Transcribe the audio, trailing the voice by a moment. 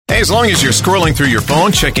As long as you're scrolling through your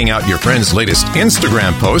phone, checking out your friend's latest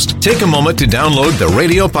Instagram post, take a moment to download the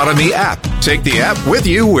Radio Para Mi app. Take the app with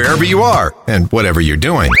you wherever you are and whatever you're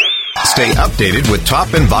doing. Stay updated with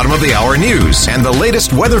top and bottom of the hour news and the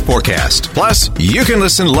latest weather forecast. Plus, you can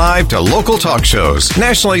listen live to local talk shows,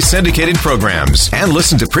 nationally syndicated programs, and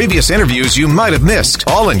listen to previous interviews you might have missed,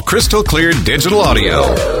 all in crystal clear digital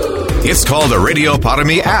audio. It's called the Radio Para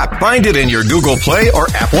Mi app. Find it in your Google Play or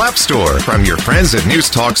Apple App Store from your friends at News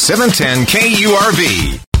Talk 710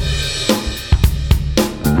 KURV.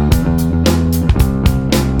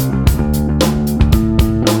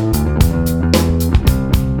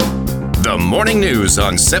 The morning news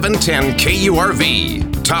on 710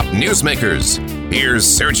 KURV. Top newsmakers. Here's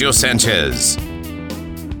Sergio Sanchez.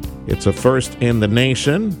 It's a first in the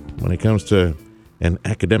nation when it comes to an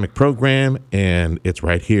academic program, and it's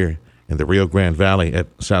right here in the Rio Grande Valley at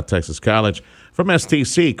South Texas College. From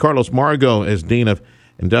STC, Carlos Margo is Dean of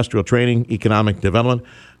Industrial Training, Economic Development.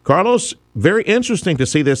 Carlos, very interesting to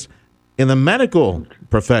see this in the medical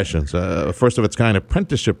professions, first of its kind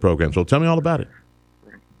apprenticeship program. So tell me all about it.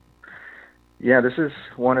 Yeah, this is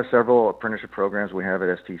one of several apprenticeship programs we have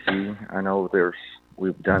at STC. I know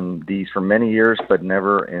we've done these for many years, but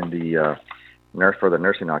never in the for the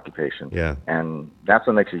nursing occupation. Yeah. And that's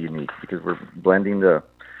what makes it unique, because we're blending the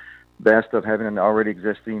best of having an already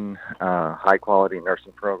existing high-quality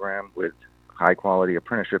nursing program with high-quality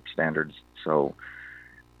apprenticeship standards. So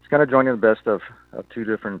it's kind of joining the best of two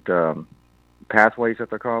different pathways at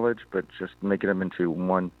the college, but just making them into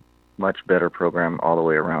one much better program all the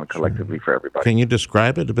way around collectively for everybody. Can you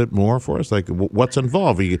describe it a bit more for us? Like, what's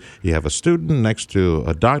involved? You have a student next to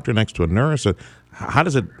a doctor, next to a nurse. How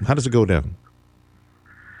does it go down?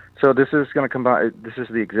 So this is going to combine. This is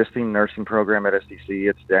the existing nursing program at STC.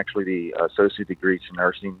 It's actually the Associate Degree to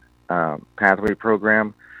Nursing Pathway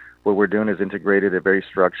program. What we're doing is integrated a very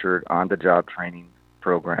structured on-the-job training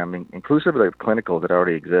program, inclusive of the clinical that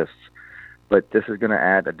already exists. But this is going to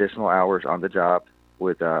add additional hours on the job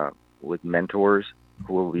with mentors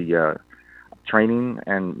who will be training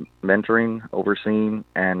and mentoring, overseeing,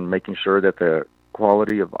 and making sure that the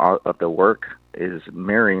quality of the work is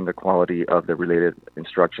mirroring the quality of the related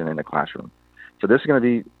instruction in the classroom. So this is going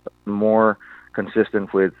to be more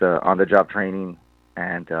consistent with on-the-job training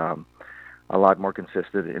and a lot more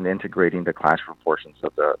consistent in integrating the classroom portions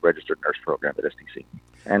of the registered nurse program at STC.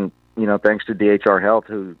 And, thanks to DHR Health,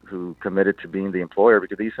 who committed to being the employer,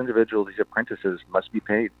 because these individuals, these apprentices, must be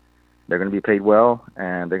paid. They're going to be paid well,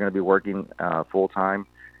 and they're going to be working full-time,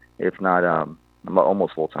 if not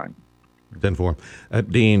almost full-time. 10-4.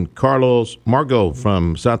 Dean Carlos Margo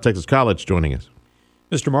from South Texas College joining us.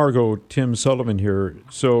 Mr. Margo, Tim Sullivan here.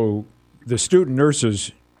 So the student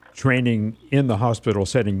nurses training in the hospital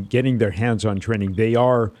setting, getting their hands on training, they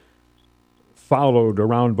are followed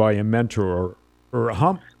around by a mentor. Or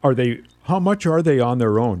how much are they on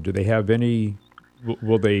their own? Do they have any,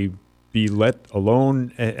 will they be let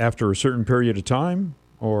alone after a certain period of time?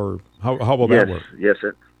 Or how will that work? Yes,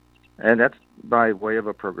 and that's by way of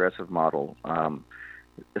a progressive model,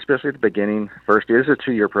 especially at the beginning. First year, this is a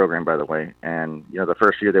 2-year program, by the way, and the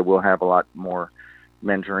first year they will have a lot more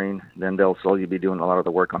mentoring. Then they'll slowly be doing a lot of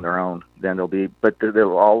the work on their own. Then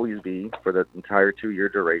there'll always be, for the entire 2-year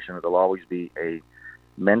duration, there'll always be a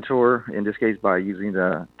mentor, in this case by using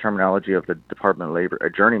the terminology of the Department of Labor, a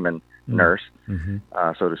journeyman nurse,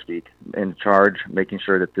 so to speak, in charge, making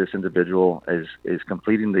sure that this individual is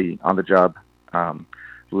completing the on-the-job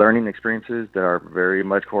learning experiences that are very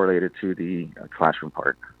much correlated to the classroom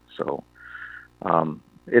part. So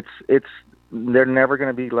they're never going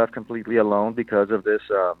to be left completely alone because of this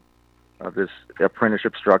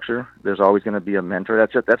apprenticeship structure. There's always going to be a mentor.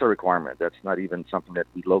 That's a requirement. That's not even something that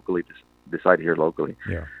we locally decide here locally.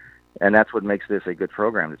 Yeah. And that's what makes this a good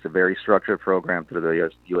program. It's a very structured program through the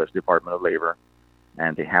U.S. Department of Labor,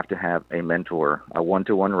 and they have to have a mentor, a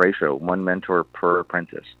 1-to-1 ratio, one mentor per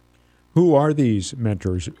apprentice. Who are these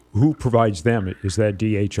mentors? Who provides them? Is that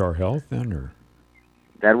DHR Health then, or?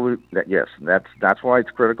 Yes. That's why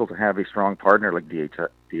it's critical to have a strong partner like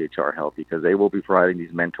DHR Health, because they will be providing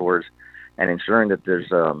these mentors and ensuring that there's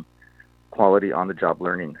quality on-the-job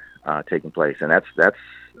learning taking place. And that's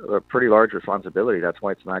a pretty large responsibility. That's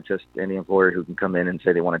why it's not just any employer who can come in and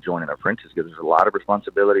say they want to join an apprentice, because there's a lot of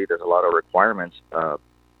responsibility. There's a lot of requirements,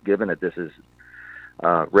 given that this is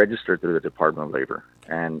registered through the Department of Labor,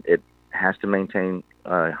 and it has to maintain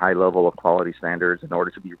a high level of quality standards in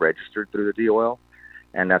order to be registered through the DOL.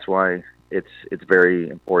 And that's why it's very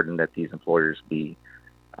important that these employers be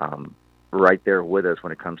right there with us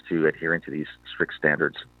when it comes to adhering to these strict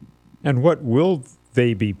standards. And what will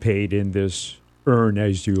they be paid in this earn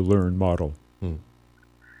as you learn model?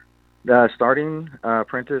 Starting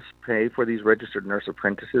apprentice pay for these registered nurse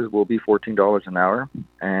apprentices will be $14 an hour,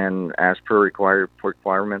 and as per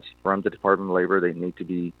requirements from the Department of Labor, they need to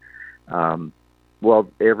be,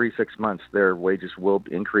 every 6 months their wages will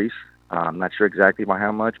increase. I'm not sure exactly by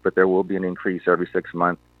how much, but there will be an increase every 6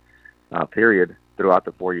 month period throughout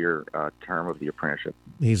the 4-year term of the apprenticeship.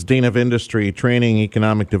 He's Dean of Industry Training,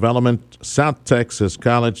 Economic Development, South Texas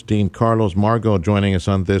College, Dean Carlos Margo, joining us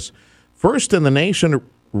on this first in the nation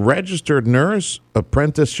registered nurse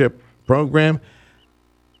apprenticeship program.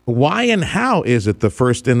 Why and how is it the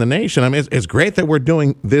first in the nation? I mean, it's great that we're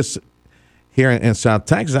doing this here in South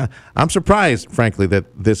Texas. I'm surprised, frankly, that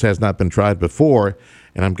this has not been tried before,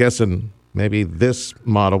 and I'm guessing maybe this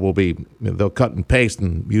model will be, they'll cut and paste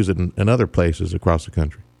and use it in other places across the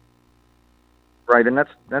country. Right, and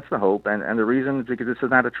that's the hope, and the reason is because this is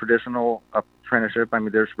not a traditional apprenticeship. I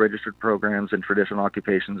mean, there's registered programs in traditional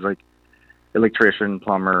occupations like electrician,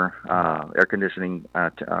 plumber, air conditioning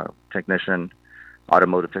technician,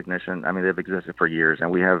 automotive technician. I mean, they've existed for years,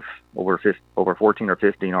 and we have over 14 or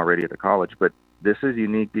 15 already at the college. But this is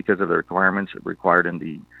unique because of the requirements required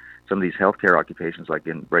in some of these healthcare occupations, like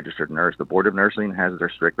in registered nurse. The Board of Nursing has their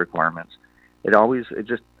strict requirements. It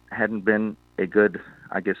just hadn't been a good,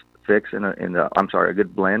 I guess, fix a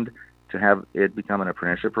good blend to have it become an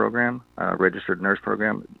apprenticeship program, registered nurse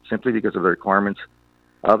program, simply because of the requirements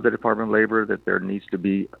of the Department of Labor, that there needs to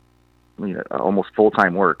be almost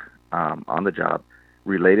full-time work on the job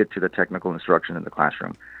related to the technical instruction in the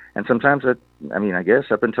classroom. And sometimes I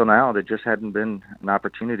guess up until now, there just hadn't been an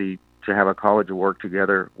opportunity to have a college work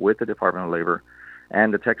together with the Department of Labor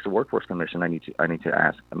and the Texas Workforce Commission. I need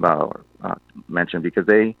to mention, because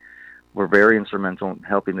they were very instrumental in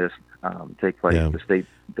helping this take place. Yeah. The State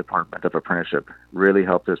Department of Apprenticeship really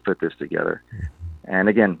helped us put this together. And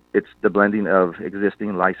again, it's the blending of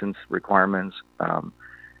existing license requirements,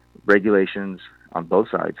 regulations on both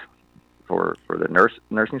sides for the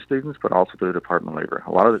nursing students, but also for the Department of Labor.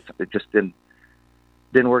 A lot of it just didn't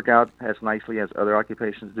work out as nicely as other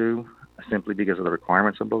occupations do, simply because of the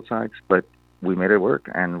requirements on both sides. But we made it work,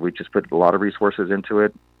 and we just put a lot of resources into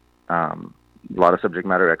it. A lot of subject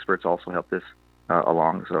matter experts also helped us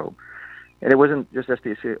along. So, and it wasn't just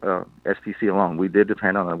STC alone. We did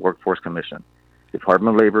depend on the Workforce Commission.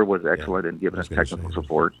 Department of Labor was excellent in giving us technical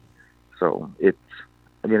support. So it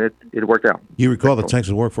worked out. You recall the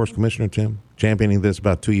Texas Workforce Commissioner, Tim, championing this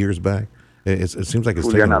about 2 years back? It seems like it's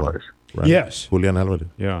taken a while. Right? Yes. Julian Alvarez.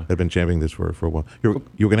 Yeah. Had been championing this for a while. You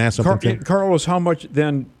were going to ask something, Tim? Carlos, how much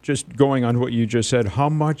then, just going on what you just said, how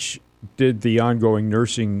much did the ongoing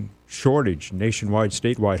nursing shortage, nationwide,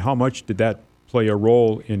 statewide, how much did that play a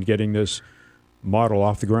role in getting this model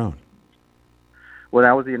off the ground? Well,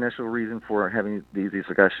 that was the initial reason for having these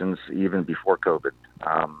discussions even before COVID.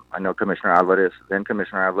 I know Commissioner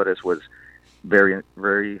Alvarez was very,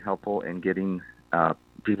 very helpful in getting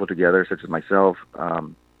people together, such as myself.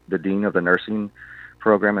 The Dean of the Nursing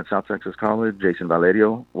Program at South Texas College, Jason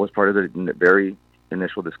Valerio, was part of the very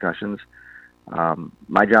initial discussions.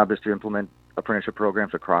 My job is to implement apprenticeship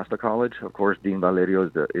programs across the college. Of course, Dean Valerio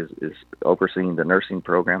is overseeing the nursing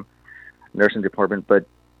department, but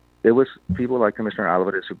it was people like Commissioner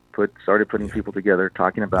Alvarez who started putting people together,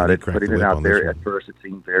 talking about it, putting it out there. At first, it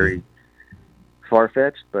seemed very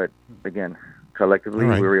far-fetched, but again, collectively,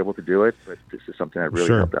 we were able to do it. But this is something that really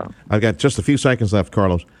helped out. I've got just a few seconds left,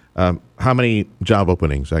 Carlos. How many job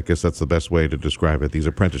openings? I guess that's the best way to describe it. These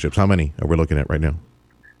apprenticeships. How many are we looking at right now?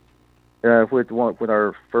 With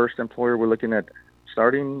our first employer, we're looking at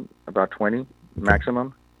starting about 20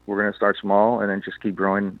 maximum. We're going to start small and then just keep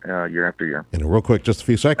growing year after year. And real quick, just a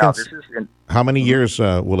few seconds. How many years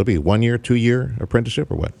will it be? 1 year, 2 year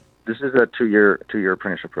apprenticeship, or what? This is a two-year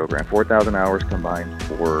apprenticeship program, 4,000 hours combined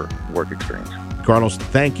for work experience. Carlos,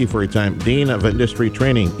 thank you for your time. Dean of Industry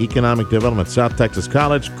Training, Economic Development, South Texas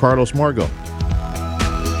College, Carlos Margo.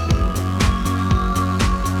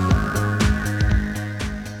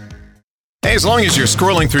 Hey, as long as you're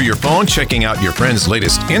scrolling through your phone, checking out your friend's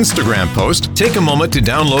latest Instagram post, take a moment to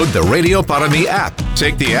download the Radio Para Mi app.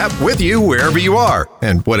 Take the app with you wherever you are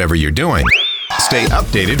and whatever you're doing. Stay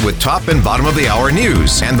updated with top and bottom of the hour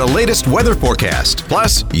news and the latest weather forecast.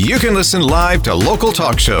 Plus, you can listen live to local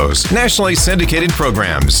talk shows, nationally syndicated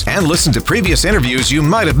programs, and listen to previous interviews you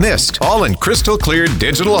might have missed, all in crystal clear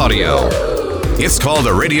digital audio. It's called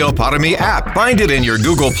the Radio Para Mi app. Find it in your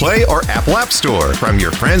Google Play or Apple App Store from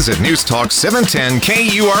your friends at News Talk 710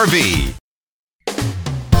 KURV.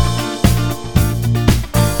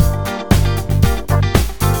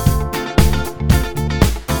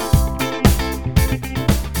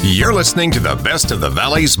 You're listening to the best of the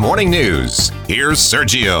Valley's morning news. Here's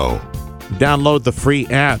Sergio. Download the free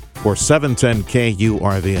app for 710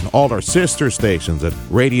 KURV and all our sister stations at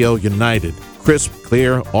Radio United. Crisp,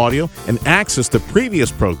 clear audio and access to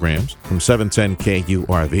previous programs from 710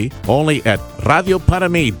 KURV only at Radio Para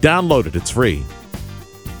Mi. Download it. It's free.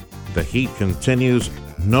 The heat continues.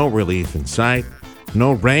 No relief in sight.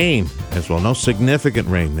 No rain as well. No significant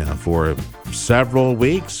rain now for several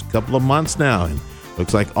weeks, couple of months now. And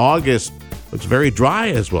looks like August looks very dry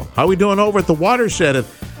as well. How are we doing over at the watershed at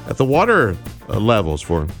the water levels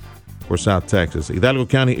for South Texas? Hidalgo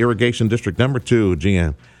County Irrigation District number 2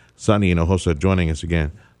 GM Sonny Hinojosa joining us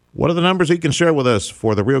again. What are the numbers he can share with us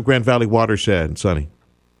for the Rio Grande Valley watershed, Sonny?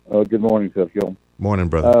 Good morning, Sergio. Morning,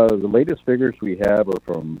 brother. The latest figures we have are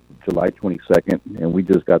from July 22nd, and we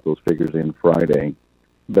just got those figures in Friday.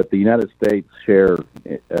 But the United States share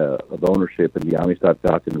of ownership in the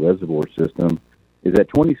Amistad-Stockton reservoir system is at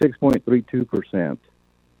 26.32%.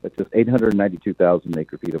 That's just 892,000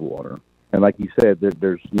 acre-feet of water. And like you said,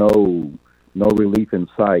 there's no relief in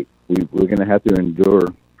sight. We're going to have to endure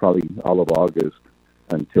probably all of August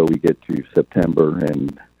until we get to September,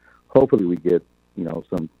 and hopefully we get,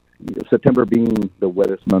 some, September being the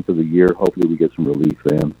wettest month of the year, hopefully we get some relief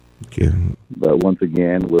then. Okay. But once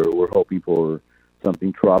again, we're hoping for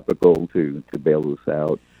something tropical to bail us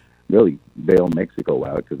out, really bail Mexico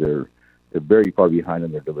out, because they're very far behind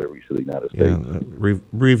in their deliveries to the United States. Yeah,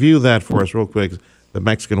 review that for us real quick. The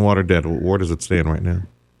Mexican water debt, where does it stand right now?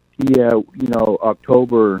 Yeah,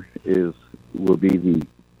 October will be the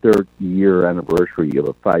third year anniversary of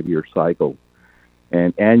a 5-year cycle.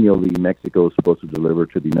 And annually, Mexico is supposed to deliver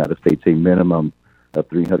to the United States a minimum of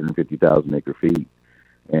 350,000 acre feet.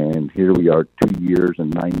 And here we are 2 years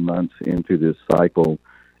and 9 months into this cycle,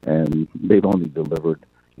 and they've only delivered,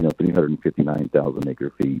 359,000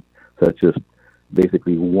 acre feet. So that's just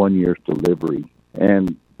basically 1 year's delivery.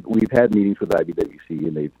 And we've had meetings with IBWC,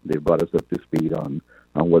 and they've brought us up to speed on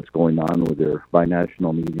what's going on with their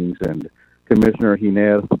binational meetings. And Commissioner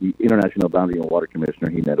Giner, the International Boundary and Water Commissioner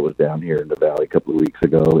Giner, was down here in the valley a couple of weeks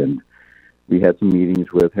ago, and we had some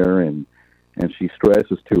meetings with her, and she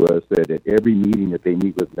stresses to us that at every meeting that they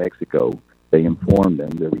meet with Mexico, they inform them,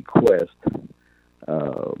 they request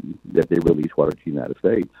that they release water to the United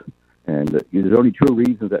States. And there's only 2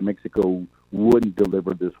 reasons that Mexico wouldn't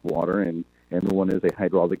deliver this water, and one is a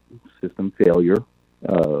hydraulic system failure,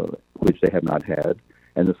 which they have not had,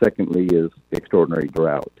 and the secondly is extraordinary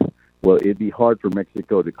drought. Well, it'd be hard for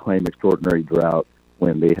Mexico to claim extraordinary drought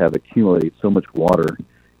when they have accumulated so much water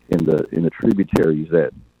in the tributaries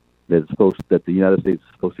that the United States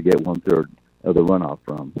is supposed to get 1/3 of the runoff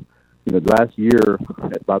from. Last year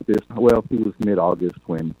about this, it was mid-August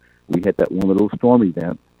when we had that one little storm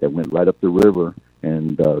event that went right up the river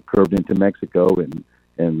and curved into Mexico,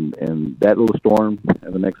 and that little storm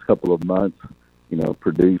in the next couple of months,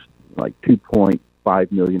 produced like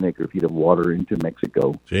 2.5 million acre feet of water into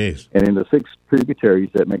Mexico. Jeez. And in the 6 tributaries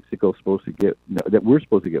that Mexico's supposed to get, that we're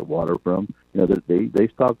supposed to get water from, they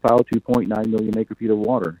stockpile 2.9 million acre feet of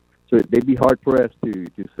water. So they'd be hard pressed to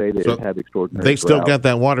say they have extraordinary. They still got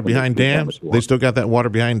that water behind dams. They still got that water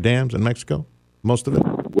behind dams in Mexico. Most of it.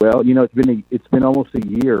 Well, it's been almost a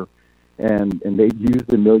year, and they've used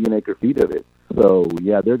 1 million acre feet of it. So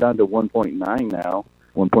yeah, they're down to 1.9 now,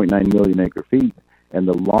 1.9 million acre feet. And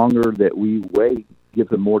the longer that we wait gives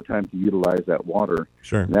them more time to utilize that water.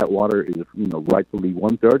 Sure. And that water is, rightfully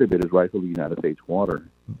 1/3 of it is rightfully United States water.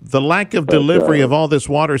 The lack of delivery of all this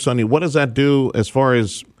water, Sonny, what does that do as far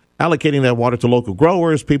as allocating that water to local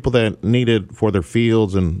growers, people that need it for their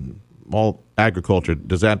fields and all agriculture?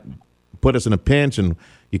 Does that put us in a pinch and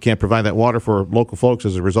you can't provide that water for local folks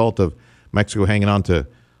as a result of Mexico hanging on to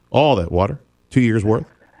all that water, 2 years worth?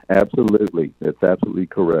 Absolutely. That's absolutely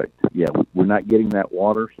correct. Yeah, we're not getting that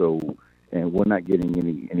water, and we're not getting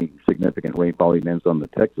any significant rainfall events on the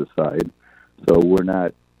Texas side. So we're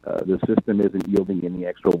not, the system isn't yielding any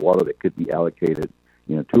extra water that could be allocated,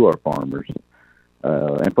 to our farmers.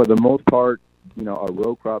 And for the most part, our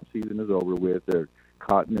row crop season is over with. Their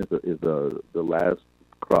cotton is the last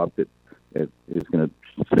crop that is going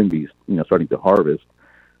to soon be, starting to harvest.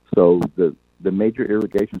 So the major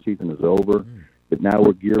irrigation season is over. But now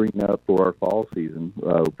we're gearing up for our fall season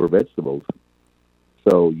for vegetables.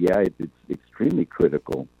 So, yeah, it's extremely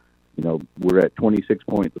critical. We're at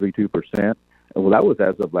 26.32%. Well, that was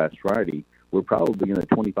as of last Friday. We're probably in the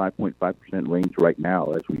 25.5% range right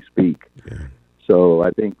now as we speak. Yeah. So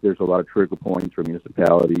I think there's a lot of trigger points for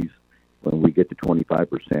municipalities when we get to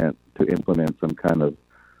 25% to implement some kind of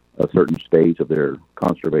a certain stage of their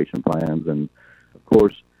conservation plans. And, of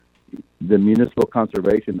course, the municipal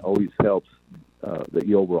conservation always helps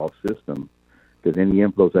the overall system, because any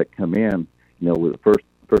inflows that come in, with the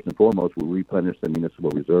first and foremost, will replenish the municipal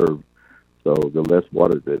reserve. So the less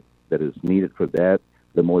water that is needed for that,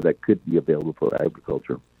 the more that could be available for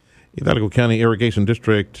agriculture. Hidalgo County Irrigation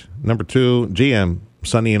District number 2, GM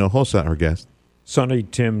Sonny Hinojosa, our guest. Sonny,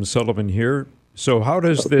 Tim Sullivan here. So how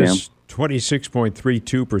does this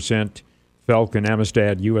 26.32% Falcon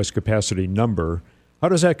Amistad U.S. capacity number, how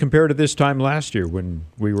does that compare to this time last year when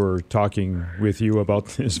we were talking with you about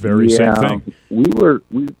this very same thing? We were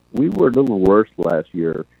a little worse last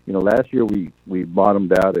year. Last year we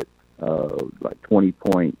bottomed out at like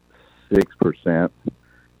 20.6%.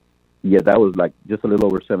 Yeah, that was like just a little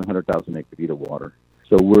over 700,000 acre feet of water.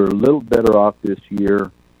 So we're a little better off this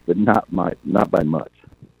year, but not by much.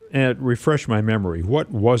 And refresh my memory, what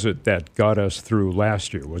was it that got us through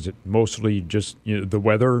last year? Was it mostly just the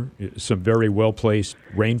weather, some very well-placed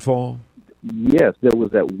rainfall? Yes, there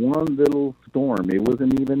was that one little storm. It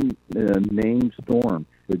wasn't even a named storm.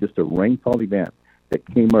 It was just a rainfall event that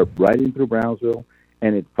came up right in through Brownsville,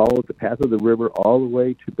 and it followed the path of the river all the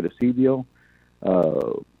way to Presidio.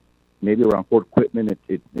 Maybe around Fort Quitman,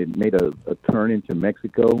 it made a turn into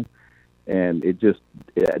Mexico, and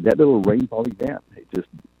that little rainfall event, it just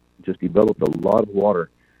developed a lot of water.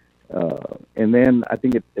 And then I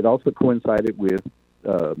think it also coincided with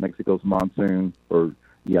Mexico's monsoon,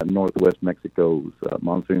 northwest Mexico's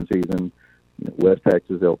monsoon season. West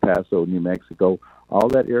Texas, El Paso, New Mexico, all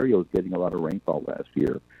that area was getting a lot of rainfall last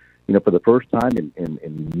year. For the first time in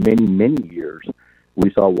many, many years, we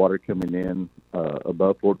saw water coming in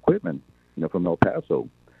above Fort Quitman, from El Paso,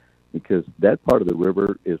 because that part of the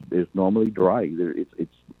river is normally dry.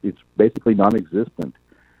 It's basically non-existent,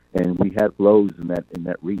 and we had flows in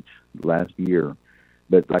that reach last year.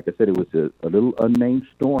 But like I said, it was a little unnamed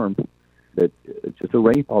storm it's just a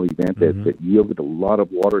rainfall event that yielded a lot of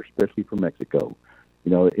water, especially from Mexico.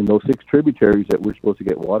 In those 6 tributaries that we're supposed to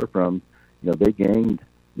get water from, they gained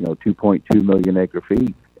 2.2 million acre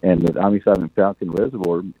feet. And the Amistad and Falcon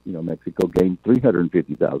Reservoir, Mexico gained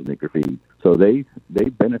 350,000 acre feet. So they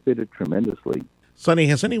benefited tremendously. Sonny,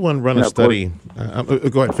 has anyone run a study?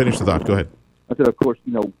 Go ahead, finish the thought. Go ahead. I said, of course,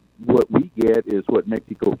 what we get is what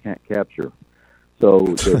Mexico can't capture. So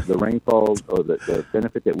the rainfall or the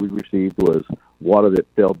benefit that we received was water that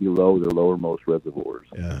fell below the lowermost reservoirs.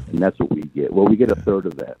 Yeah. And that's what we get. Well, we get a third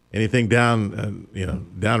of that. Anything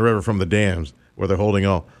downriver from the dams where they're holding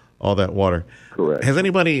all that water. Correct. Has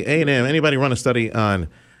anybody run a study on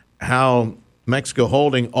how Mexico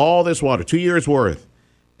holding all this water, 2 years worth,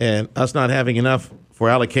 and us not having enough for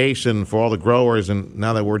allocation for all the growers, and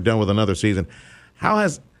now that we're done with another season, how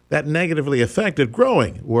has that negatively affected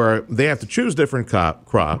growing, where they have to choose different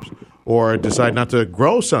crops or decide not to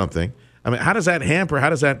grow something? I mean, how does that hamper, how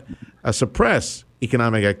does that suppress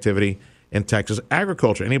economic activity in Texas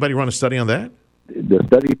agriculture? Anybody run a study on that? The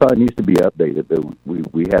study probably needs to be updated.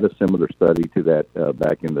 We had a similar study to that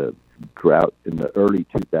back in the drought in the early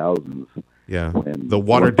 2000s. Yeah, the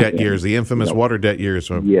water debt years, the infamous water debt years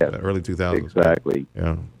from the early 2000s. Exactly.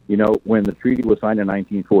 Yeah. When the treaty was signed in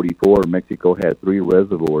 1944, Mexico had 3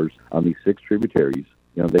 reservoirs on these 6 tributaries.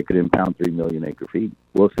 They could impound 3 million acre feet.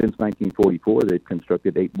 Well, since 1944, they've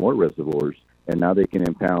constructed 8 more reservoirs, and now they can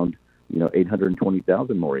impound,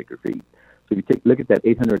 820,000 more acre feet. So if you look at that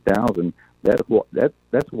 800,000, that's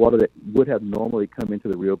water that would have normally come into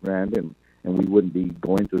the Rio Grande, and we wouldn't be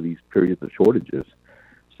going through these periods of shortages.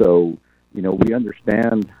 So, we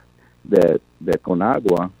understand that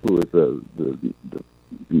CONAGUA, who is the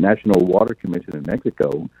National Water Commission in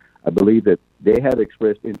Mexico, I believe that they have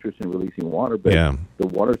expressed interest in releasing water, but the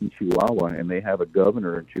water's in Chihuahua, and they have a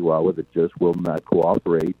governor in Chihuahua that just will not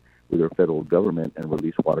cooperate with their federal government and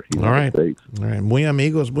release water to the United States. All right. Muy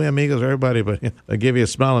amigos, everybody, but I'll give you a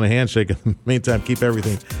smile and a handshake. In the meantime, keep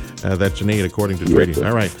everything that you need according to treaty.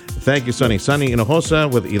 All right. Thank you, Sonny. Sonny Hinojosa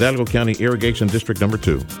with Hidalgo County Irrigation District number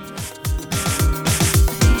 2.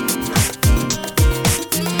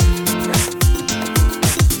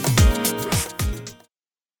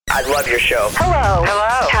 I love your show. Hello.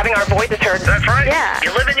 Hello. Having our voices heard. That's right. Yeah.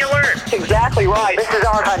 You live and you learn. Exactly right. This is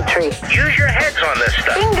our country. Use your heads on this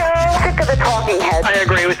stuff. Bingo. Sick of the talking heads. I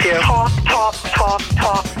agree with you. Talk.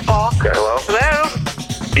 Okay, hello? Hello?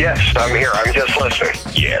 Yes, I'm here. I'm just listening.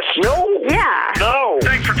 Yes. No. Yeah. No.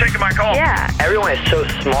 Thanks for taking my call. Yeah. Everyone is so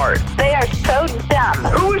smart. They are so dumb.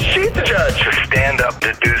 Who is she to judge? To stand up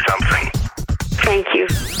to do something. Thank you.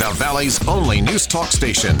 The Valley's only news talk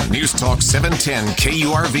station, News Talk 710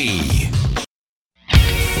 KURV.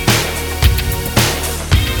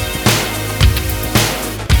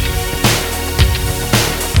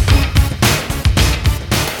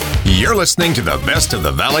 You're listening to the best of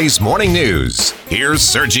the Valley's morning news. Here's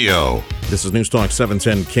Sergio. This is Newstalk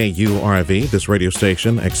 710 KURV, this radio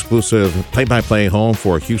station, exclusive play-by-play home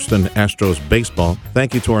for Houston Astros baseball.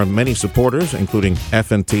 Thank you to our many supporters, including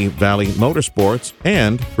F&T Valley Motorsports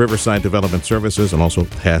and Riverside Development Services, and also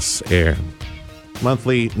Hess Air.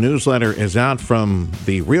 Monthly newsletter is out from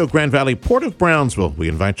the Rio Grande Valley Port of Brownsville. We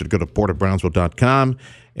invite you to go to portofbrownsville.com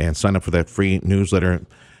and sign up for that free newsletter.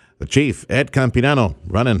 The chief, Ed Campirano,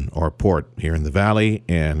 running our port here in the valley.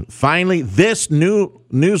 And finally, this new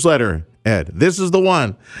newsletter, Ed, this is the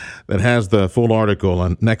one that has the full article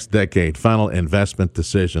on next decade, final investment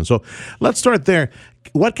decision. So let's start there.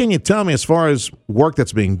 What can you tell me as far as work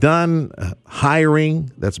that's being done,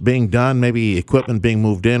 hiring that's being done, maybe equipment being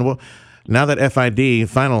moved in? Well, now that FID,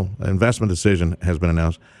 final investment decision, has been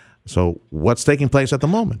announced, so what's taking place at the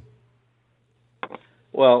moment?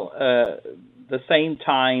 Well, the same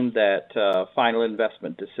time that final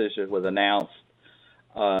investment decision was announced,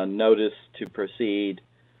 notice to proceed,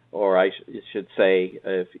 or I should say,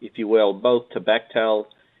 if you will, both to Bechtel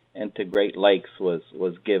and to Great Lakes was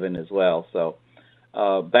given as well. So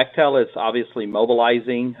Bechtel is obviously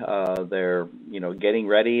mobilizing. They're getting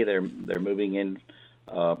ready. They're moving in,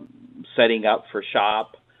 setting up for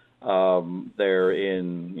shop. They're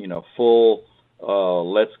in full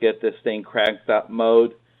let's get this thing cranked up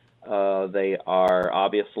mode. They are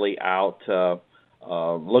obviously out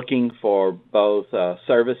looking for both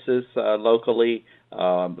services locally.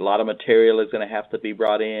 A lot of material is going to have to be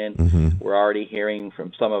brought in. Mm-hmm. We're already hearing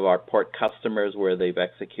from some of our port customers where they've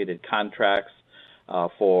executed contracts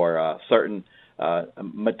for certain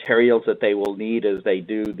materials that they will need as they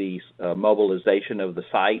do the mobilization of the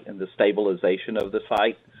site and the stabilization of the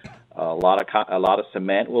site. A lot of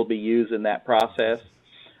cement will be used in that process.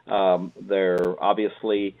 They're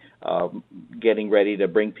obviously getting ready to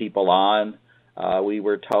bring people on. We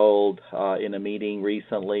were told in a meeting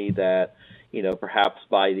recently that perhaps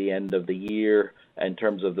by the end of the year, in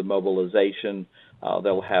terms of the mobilization,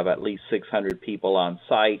 they'll have at least 600 people on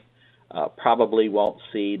site. Probably won't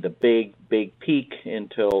see the big peak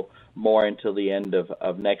until the end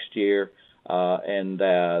of next year. And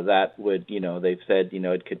that would, they've said,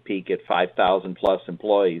 it could peak at 5,000 plus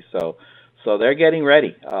employees. So they're getting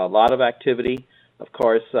ready. A lot of activity. Of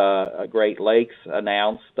course, Great Lakes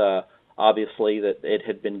announced, obviously, that it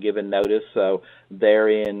had been given notice. So they're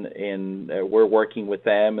we're working with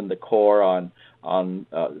them and the Corps on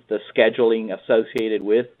the scheduling associated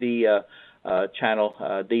with the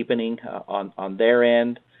channel deepening on their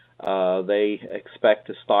end. They expect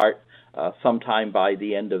to start sometime by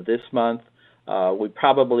the end of this month. We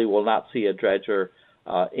probably will not see a dredger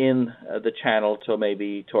in the channel till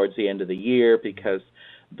maybe towards the end of the year, because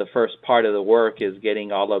the first part of the work is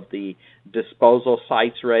getting all of the disposal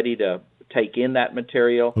sites ready to take in that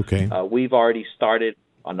material. Okay. We've already started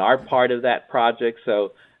on our part of that project,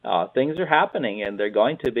 so things are happening, and they're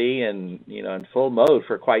going to be in full mode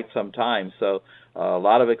for quite some time. So a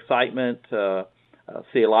lot of excitement.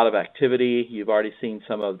 See a lot of activity. You've already seen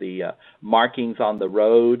some of the markings on the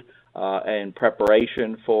road in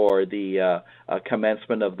preparation for the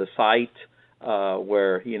commencement of the site,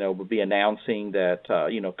 where we'll be announcing that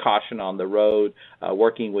caution on the road,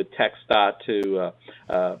 working with TxDOT to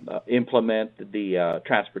implement the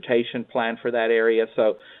transportation plan for that area.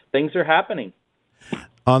 So things are happening.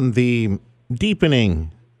 On the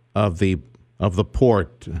deepening of the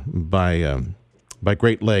port by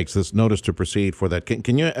Great Lakes, this notice to proceed for that.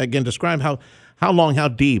 Can you again describe how long, how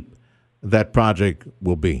deep that project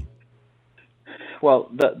will be?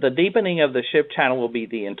 Well, the deepening of the ship channel will be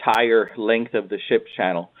the entire length of the ship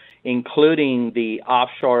channel, including the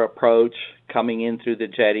offshore approach coming in through the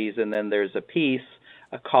jetties, and then there's a piece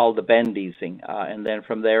called the bend easing, and then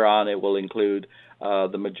from there on it will include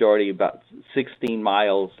the majority, about 16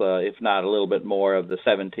 miles, if not a little bit more, of the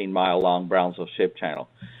 17-mile long Brownsville ship channel.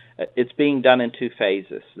 It's being done in two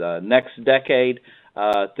phases. Next decade,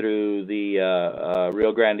 through the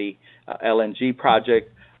Rio Grande LNG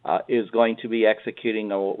project, is going to be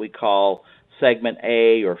executing on what we call Segment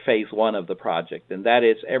A, or Phase 1 of the project, and that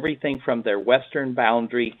is everything from their western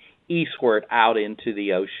boundary eastward out into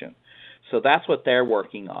the ocean. So that's what they're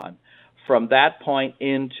working on. From that point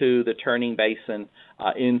into the turning basin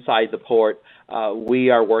inside the port, we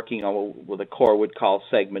are working on what the Corps would call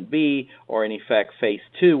Segment B, or in effect Phase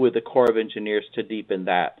 2 with the Corps of Engineers to deepen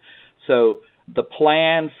that. So the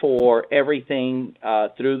plan for everything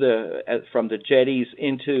from the jetties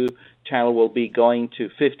into channel will be going to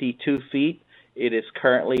 52 feet. It is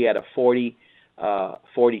currently at a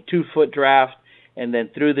 42-foot draft, and then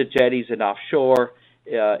through the jetties and offshore,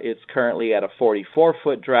 it's currently at a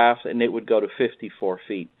 44-foot draft, and it would go to 54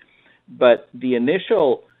 feet. But the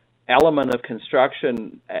initial element of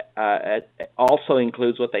construction also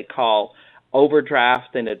includes what they call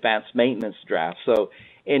overdraft and advanced maintenance draft. So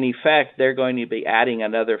in effect, they're going to be adding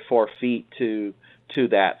another 4 feet to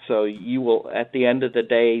that. So you will, at the end of the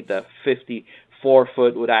day, the 54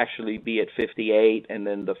 foot would actually be at 58, and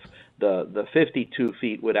then the 52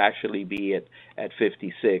 feet would actually be at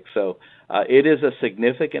 56. So it is a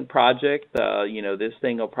significant project. This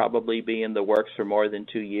thing will probably be in the works for more than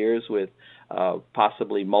 2 years, with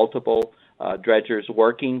possibly multiple dredgers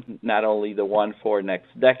working, not only the one for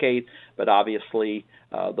next decade, but obviously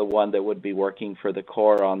the one that would be working for the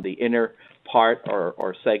Corps on the inner part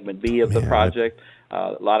or segment B of the project.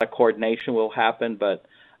 A lot of coordination will happen, but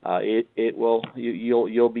it will.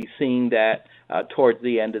 You'll be seeing that towards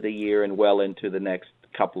the end of the year and well into the next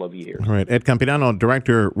couple of years. All right, Ed Campirano,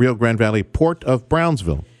 Director, Rio Grande Valley Port of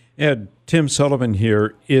Brownsville. Ed, Tim Sullivan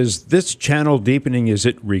here. Is this channel deepening, is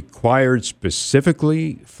it required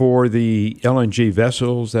specifically for the LNG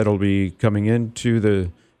vessels that'll be coming into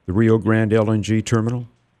the Rio Grande LNG terminal?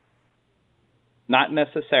 Not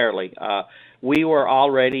necessarily. We were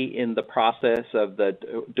already in the process of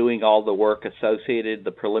doing all the work associated,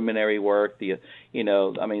 the preliminary work. The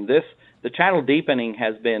channel deepening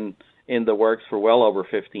has been in the works for well over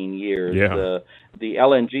 15 years. Yeah. The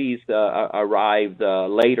LNGs arrived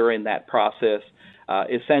later in that process.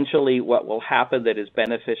 Essentially, what will happen that is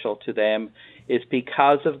beneficial to them is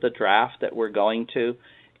because of the draft that we're going to,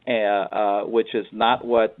 which is not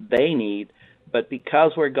what they need, but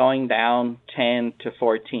because we're going down 10 to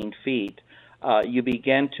 14 feet, you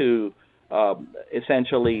begin to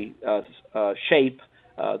essentially shape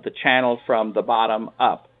the channel from the bottom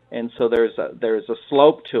up. And so there's a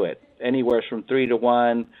slope to it, anywhere from 3 to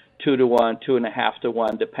 1, 2 to 1, 2.5 to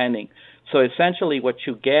 1, depending. So essentially what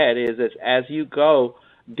you get is as you go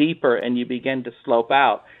deeper and you begin to slope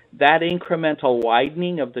out, that incremental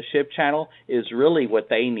widening of the ship channel is really what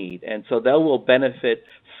they need. And so they will benefit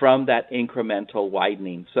from that incremental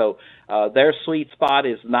widening. So their sweet spot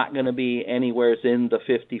is not going to be anywhere in the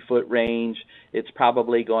 50-foot range. It's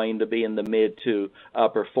probably going to be in the mid to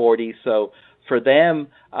upper 40s. So for them,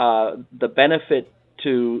 the benefit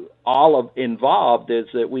to all of involved is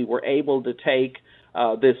that we were able to take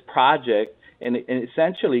this project and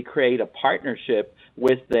essentially create a partnership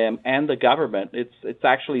with them and the government. It's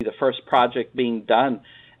actually the first project being done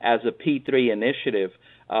as a P3 initiative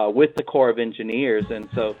with the Corps of Engineers, and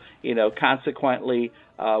so consequently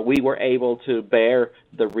we were able to bear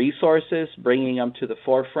the resources, bringing them to the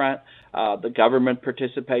forefront. The government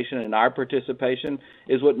participation and our participation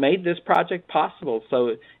is what made this project possible.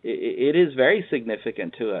 So it is very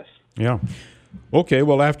significant to us. Yeah. Okay,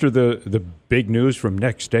 well, after the big news from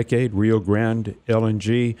next decade, Rio Grande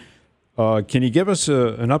LNG, can you give us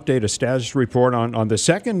an update, a status report on the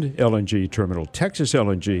second LNG terminal, Texas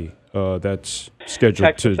LNG, that's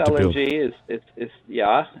scheduled to build? Texas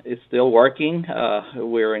LNG is still working.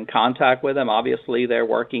 We're in contact with them. Obviously, they're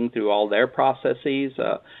working through all their processes.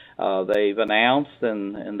 They've announced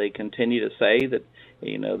and they continue to say that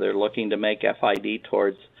they're looking to make FID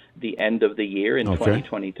towards the end of the year in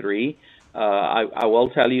 2023. I will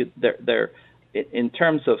tell you, they're in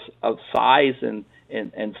terms of size and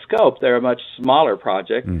scope, they're a much smaller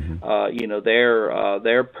project. Mm-hmm.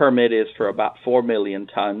 Their permit is for about 4 million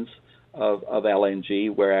tons of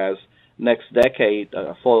LNG, whereas next decade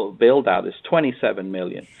full build out is 27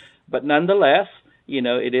 million. But nonetheless,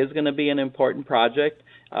 it is going to be an important project.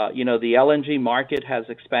 The LNG market has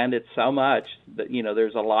expanded so much that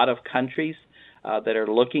there's a lot of countries that are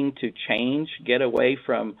looking to get away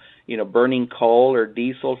from burning coal or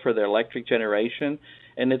diesel for their electric generation.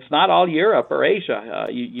 And it's not all Europe or Asia.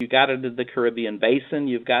 You got it in the Caribbean Basin.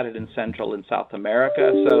 You've got it in Central and South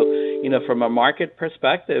America. So, from a market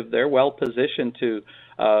perspective, they're well positioned to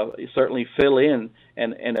certainly fill in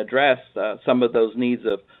and address some of those needs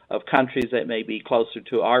of countries that may be closer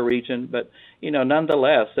to our region. But,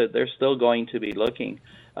 nonetheless, they're still going to be looking.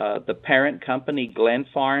 The parent company,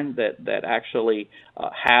 Glenfarne, that actually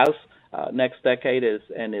has next decade is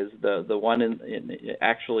the one in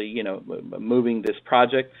actually moving this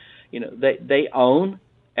project. They own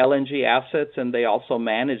LNG assets and they also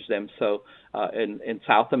manage them. So in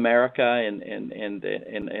South America and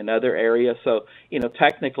in other areas. So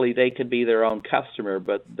technically they could be their own customer,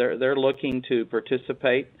 but they're looking to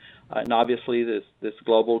participate and obviously this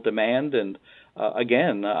global demand. And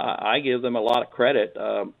again, I give them a lot of credit.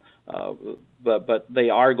 But they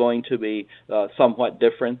are going to be somewhat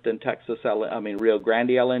different than Rio Grande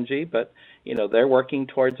LNG, but they're working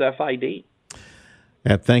towards FID.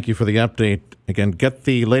 Ed, thank you for the update. Again, get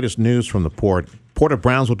the latest news from the port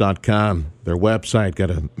portofbrownsville.com, their website,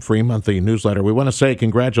 got a free monthly newsletter. We want to say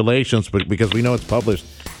congratulations, but because we know it's published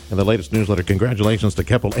in the latest newsletter, congratulations to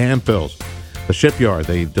Keppel Amphils, the shipyard.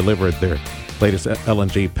 They delivered their latest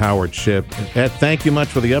LNG-powered ship. Ed, thank you much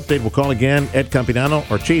for the update. We'll call again Ed Campiano,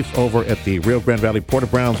 our chief over at the Rio Grande Valley Port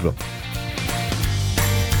of Brownsville.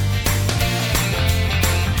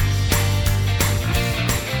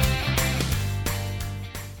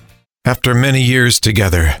 After many years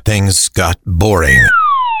together, things got boring.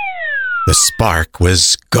 The spark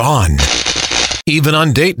was gone. Even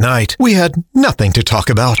on date night, we had nothing to talk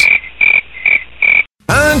about.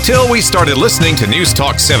 Until we started listening to News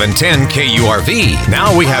Talk 710 KURV.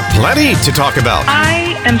 Now we have plenty to talk about.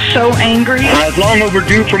 I am so angry. It's long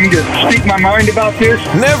overdue for me to speak my mind about this.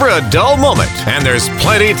 Never a dull moment, and there's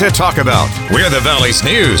plenty to talk about. We're the Valley's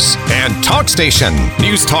news and talk station.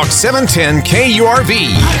 News Talk 710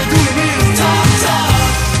 KURV.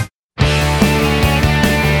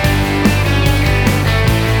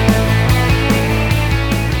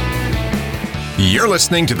 You're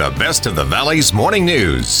listening to the best of the Valley's morning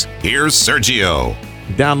news. Here's Sergio.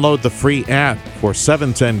 Download the free app for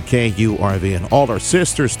 710 KURV and all our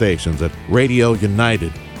sister stations at Radio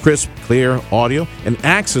United. Crisp, clear audio and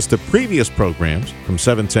access to previous programs from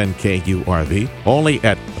 710 KURV only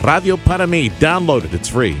at Radio Para Mi. Download it. It's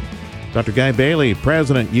free. Dr. Guy Bailey,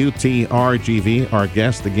 President UTRGV, our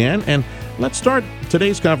guest again. And let's start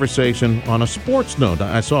today's conversation on a sports note.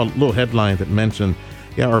 I saw a little headline that mentioned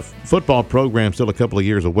our football program's still a couple of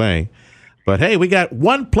years away. But, hey, we got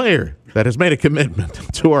one player that has made a commitment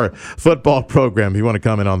to our football program. You want to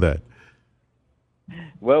comment on that?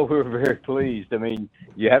 Well, we're very pleased. I mean,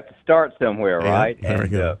 you have to start somewhere, right? There we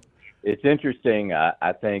go. It's interesting.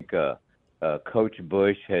 I think Coach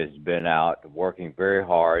Bush has been out working very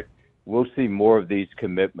hard. We'll see more of these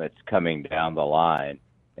commitments coming down the line.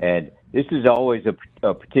 And this is always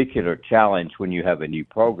a particular challenge when you have a new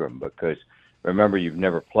program because – remember, you've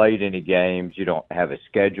never played any games. You don't have a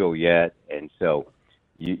schedule yet, and so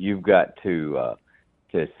you've got to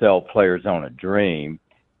sell players on a dream.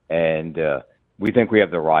 And we think we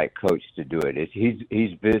have the right coach to do it.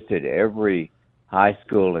 He's visited every high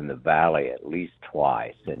school in the valley at least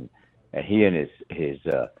twice, and he and his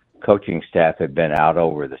coaching staff have been out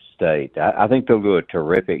over the state. I think they'll do a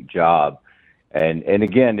terrific job. And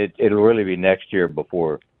again, it'll really be next year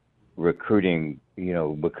before recruiting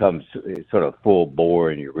becomes sort of full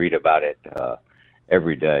bore and you read about it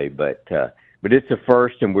every day, but it's a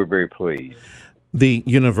first and we're very pleased. The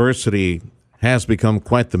university has become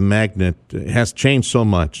quite the magnet. It has changed so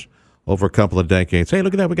much over a couple of decades. Hey,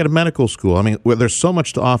 look at that, we got a medical school. I mean, there's so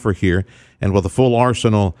much to offer here, and with a full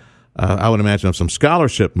arsenal, I would imagine, of some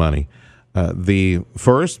scholarship money, the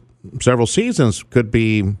first several seasons could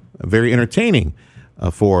be very entertaining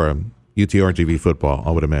for UTRGV football,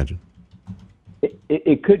 I would imagine.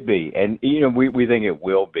 It could be, and we think it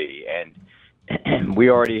will be, and we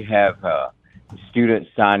already have students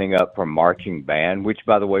signing up for marching band, which,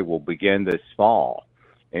 by the way, will begin this fall.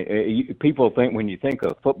 People think when you think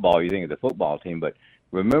of football, you think of the football team, but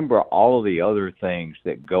remember all of the other things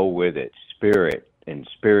that go with it: spirit and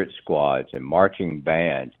spirit squads and marching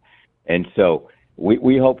bands, and so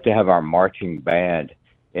we hope to have our marching band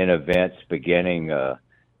in events beginning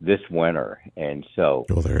this winter, and so.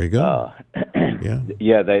 Well, there you go.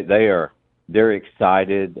 Yeah, they're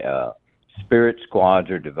excited. Spirit squads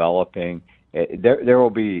are developing. There will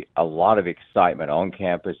be a lot of excitement on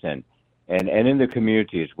campus and in the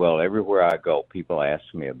community as well. Everywhere I go, people ask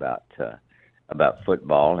me about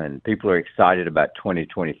football, and people are excited about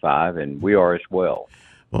 2025, and we are as well.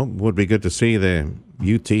 Well, it would be good to see the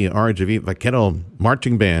UTRGV Vaquero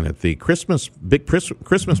marching band at the big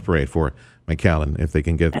Christmas parade for McAllen, if they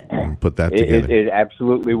can put that together. It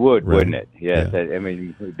absolutely would, right. Wouldn't it? Yes. Yeah. I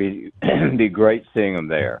mean, it would be great seeing them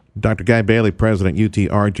there. Dr. Guy Bailey, President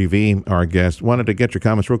UTRGV, our guest. Wanted to get your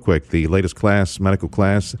comments real quick. The latest class, medical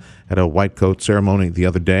class, had a white coat ceremony the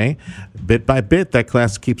other day. Bit by bit, that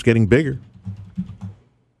class keeps getting bigger.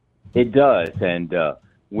 It does, and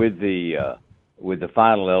with the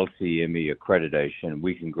final LCME accreditation,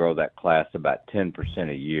 we can grow that class about 10%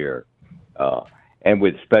 a year. And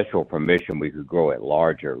with special permission, we could grow it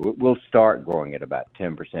larger. We'll start growing it about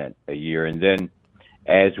 10% a year. And then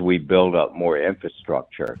as we build up more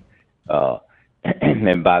infrastructure,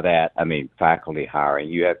 and by that, I mean faculty hiring,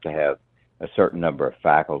 you have to have a certain number of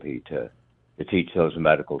faculty to teach those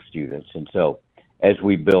medical students. And so as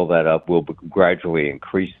we build that up, we'll gradually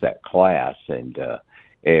increase that class. And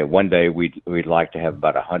one day we'd like to have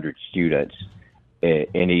about 100 students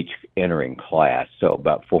in each entering class, so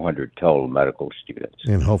about 400 total medical students.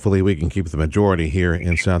 And hopefully we can keep the majority here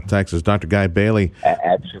in South Texas. Dr. Guy Bailey.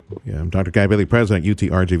 Absolutely. Yeah, Dr. Guy Bailey, President,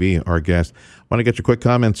 UTRGV, our guest. I want to get your quick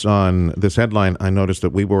comments on this headline. I noticed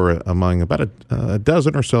that we were among about a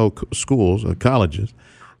dozen or so schools, colleges,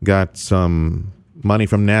 got some money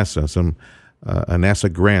from NASA, some a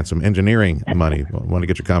NASA grant, some engineering money. I want to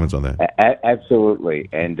get your comments on that. Absolutely.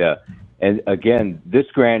 And again, this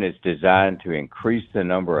grant is designed to increase the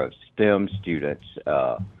number of STEM students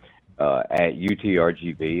at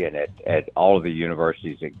UTRGV and at all of the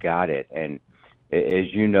universities that got it. And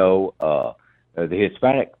as you know, the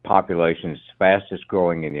Hispanic population is fastest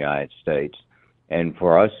growing in the United States. And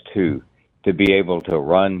for us to be able to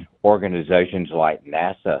run organizations like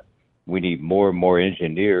NASA, we need more and more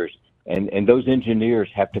engineers. And those engineers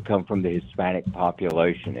have to come from the Hispanic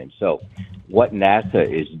population. And so what NASA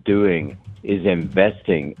is doing is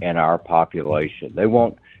investing in our population. They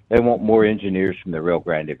want more engineers from the Rio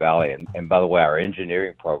Grande Valley. And by the way, our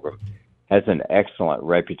engineering program has an excellent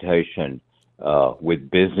reputation with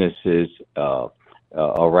businesses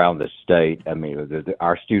around the state. I mean,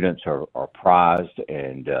 our students are prized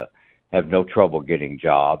and have no trouble getting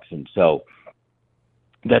jobs. And so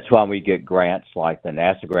that's why we get grants like the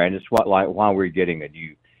NASA grant. It's why we're getting a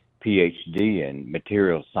new PhD in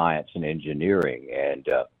materials science and engineering. And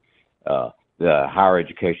the Higher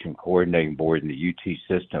Education Coordinating Board in the UT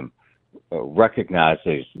system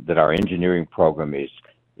recognizes that our engineering program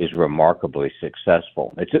is remarkably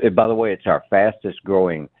successful. By the way, it's our fastest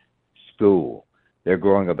growing school. They're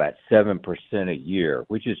growing about 7% a year,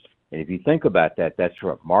 which is, and if you think about that, that's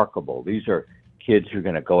remarkable. These are kids who are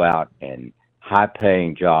going to go out and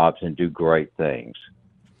high-paying jobs and do great things.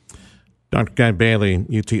 Dr. Guy Bailey,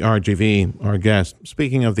 UTRGV, our guest.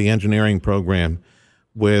 Speaking of the engineering program,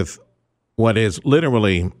 with what is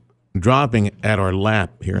literally dropping at our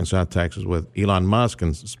lap here in South Texas with Elon Musk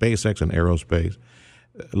and SpaceX and aerospace,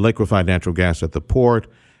 liquefied natural gas at the port,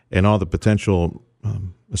 and all the potential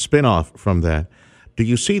spin-off from that, do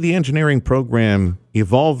you see the engineering program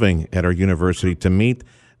evolving at our university to meet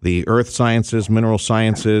the earth sciences, mineral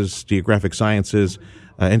sciences, geographic sciences,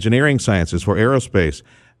 engineering sciences for aerospace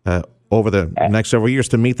over the next several years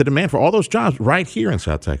to meet the demand for all those jobs right here in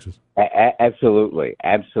South Texas? Absolutely.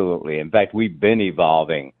 Absolutely. In fact, we've been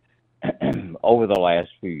evolving over the last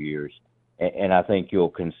few years, and I think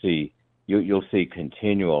you'll see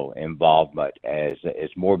continual involvement as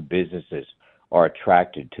more businesses are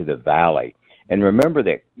attracted to the valley. And remember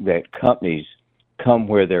that companies come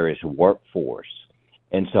where there is workforce.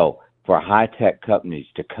 And so for high-tech companies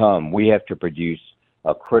to come, we have to produce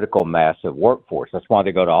a critical mass of workforce. That's why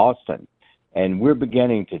they go to Austin. And we're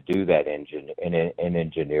beginning to do that in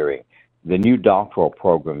engineering. The new doctoral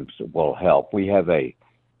programs will help. We have a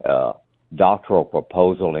doctoral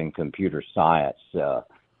proposal in computer science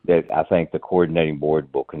that I think the coordinating board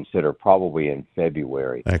will consider probably in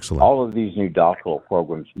February. Excellent. All of these new doctoral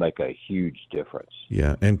programs make a huge difference.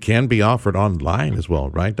 Yeah, and can be offered online as well,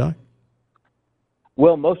 right, Doc?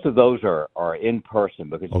 Well, most of those are in person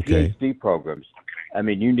because Okay. PhD programs, I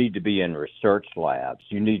mean, you need to be in research labs.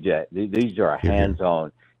 You need to, these are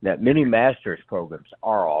hands-on. Now, many master's programs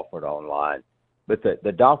are offered online, but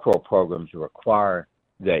the doctoral programs require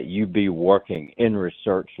that you be working in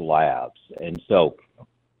research labs. And so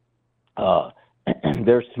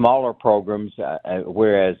there's smaller programs,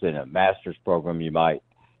 whereas in a master's program, you might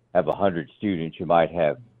have 100 students, you might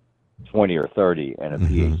have 20 or 30 in a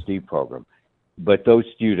PhD program. But those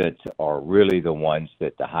students are really the ones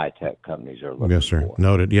that the high-tech companies are looking for. Yes, sir.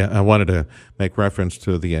 Noted. Yeah, I wanted to make reference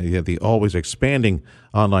to the always expanding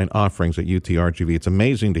online offerings at UTRGV. It's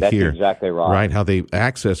amazing to hear. That's exactly right. Right, how they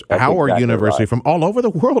access our university from all over the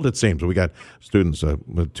world, it seems. We got students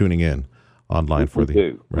tuning in online for the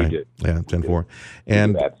do. right. We do. Yeah, 10-4.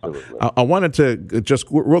 And absolutely. I wanted to just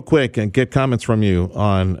real quick and get comments from you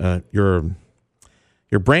on your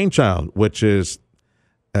brainchild, which is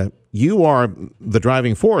you are the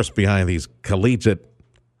driving force behind these collegiate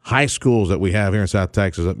high schools that we have here in South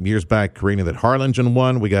Texas. Years back, Karina, that Harlingen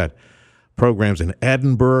won. We got programs in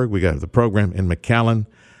Edinburgh. We got the program in McAllen.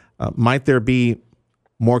 Might there be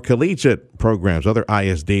more collegiate programs, other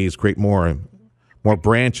ISDs, create more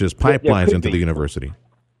branches, pipelines into the university?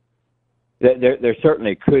 There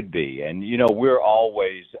certainly could be. And, you know, we're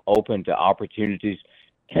always open to opportunities.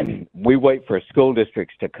 And we wait for school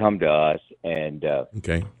districts to come to us, and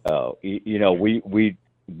you know,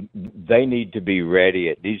 they need to be ready.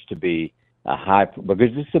 It needs to be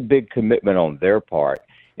because it's a big commitment on their part,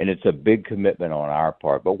 and it's a big commitment on our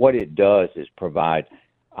part. But what it does is provide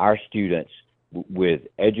our students with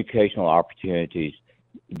educational opportunities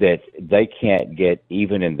that they can't get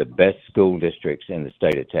even in the best school districts in the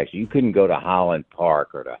state of Texas. You couldn't go to Highland Park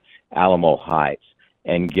or to Alamo Heights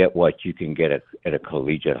and get what you can get at a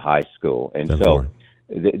collegiate high school. And so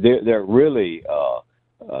they're really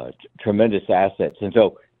tremendous assets. And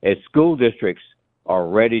so as school districts are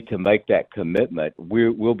ready to make that commitment,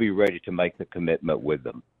 we'll be ready to make the commitment with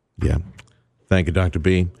them. Yeah. Thank you, Dr.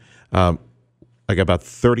 B. I got about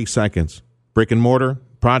 30 seconds. Brick and mortar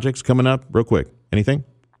projects coming up real quick. Anything?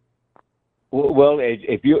 Well,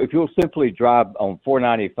 if you'll simply drive on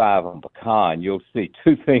 495 on Pecan, you'll see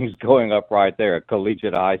two things going up right there: a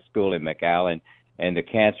collegiate high school in McAllen and the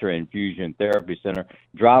Cancer Infusion Therapy Center.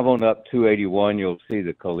 Drive on up 281, you'll see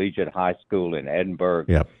the collegiate high school in Edinburgh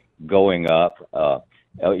going up.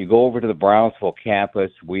 You go over to the Brownsville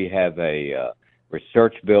campus, we have a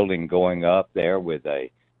research building going up there with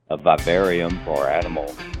a vivarium for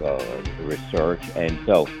animal research. And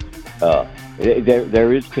so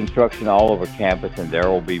there is construction all over campus, and there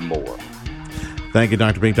will be more. Thank you,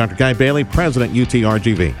 Dr. B. Dr. Guy Bailey, President,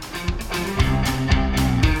 UTRGV.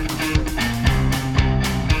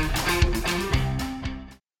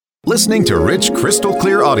 Listening to rich, crystal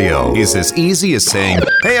clear audio is as easy as saying,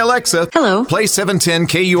 "Hey Alexa, hello, play 710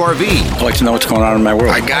 KURV." I'd like to know what's going on in my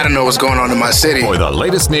world. I gotta know what's going on in my city. For the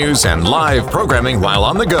latest news and live programming while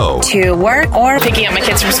on the go. To work or picking up my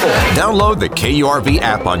kids from school. Download the KURV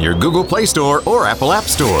app on your Google Play Store or Apple App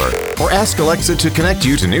Store. Or ask Alexa to connect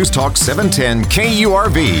you to News Talk 710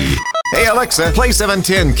 KURV. Hey Alexa, play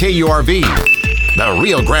 710 KURV. The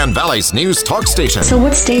Rio Grande Valley's News Talk station. So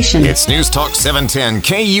what station? It's News Talk 710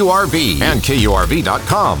 KURV and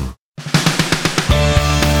KURV.com.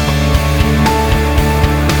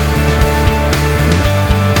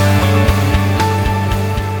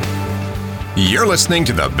 You're listening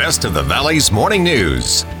to the best of the Valley's morning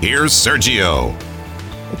news. Here's Sergio.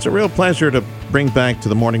 It's a real pleasure to bring back to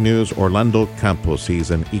the morning news Orlando Campos.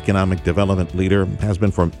 He's an economic development leader, has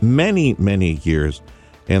been for many, many years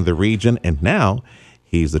in the region, and now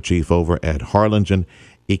he's the chief over at Harlingen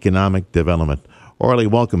Economic Development. Orly,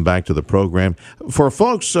 welcome back to the program. For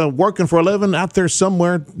folks working for a living out there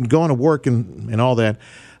somewhere, going to work and all that,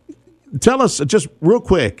 tell us just real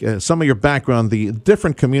quick some of your background, the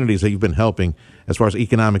different communities that you've been helping as far as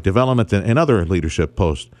economic development and other leadership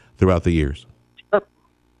posts throughout the years.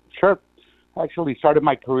 Sure. I actually started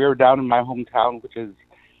my career down in my hometown, which is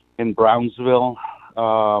in Brownsville.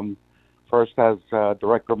 First as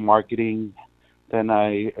director of marketing, then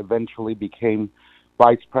I eventually became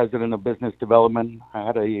vice president of business development.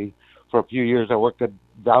 For a few years, I worked at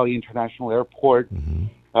Valley International Airport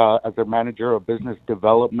as a manager of business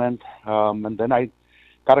development. And then I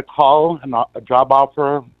got a call, a job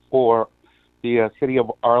offer for the city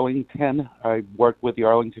of Arlington. I worked with the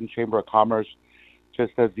Arlington Chamber of Commerce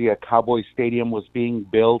just as the Cowboy Stadium was being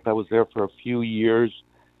built. I was there for a few years.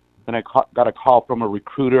 Then I got a call from a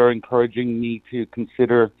recruiter encouraging me to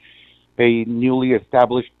consider a newly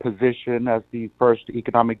established position as the first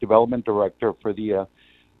economic development director for the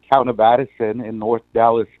town of Addison in North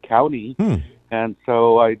Dallas County. And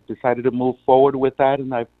so I decided to move forward with that,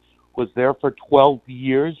 and I was there for 12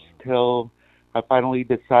 years till I finally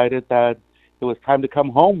decided that it was time to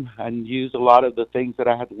come home and use a lot of the things that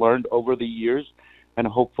I had learned over the years and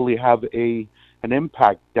hopefully have an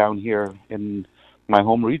impact down here in my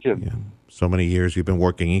home region. Yeah. So many years you've been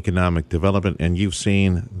working economic development, and you've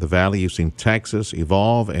seen the Valley, you've seen Texas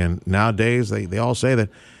evolve, and nowadays they all say that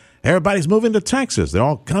everybody's moving to Texas. They're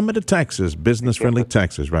all coming to Texas, business-friendly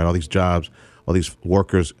Texas, right? All these jobs, all these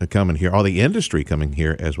workers coming here, all the industry coming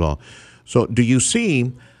here as well. So do you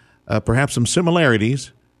see perhaps some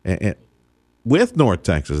similarities with North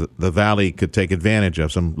Texas? The Valley could take advantage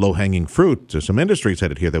of some low-hanging fruit to some industries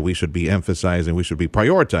headed here that we should be emphasizing, we should be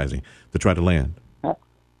prioritizing to try to land.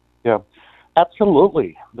 Yeah,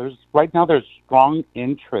 absolutely. Right now there's strong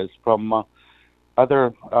interest from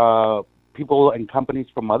other people and companies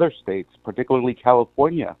from other states, particularly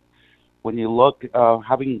California. When you look,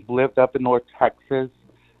 having lived up in North Texas,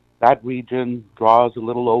 that region draws a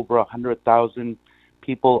little over 100,000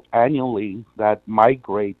 people annually that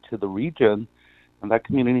migrate to the region, and that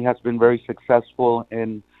community has been very successful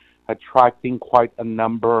in attracting quite a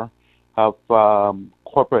number of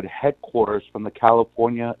corporate headquarters from the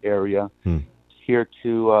California area here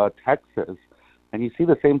to Texas. And you see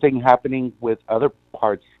the same thing happening with other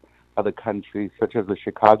parts of the country, such as the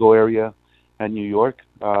Chicago area and New York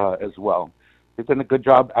as well. They've done a good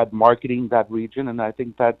job at marketing that region, and I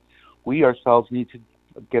think that we ourselves need to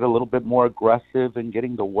get a little bit more aggressive in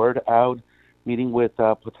getting the word out, meeting with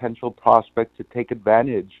potential prospects to take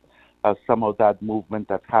advantage of some of that movement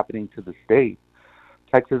that's happening to the state.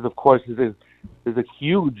 Texas, of course, is is a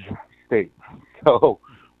huge state. So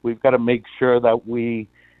we've got to make sure that we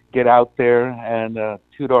get out there and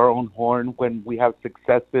toot our own horn when we have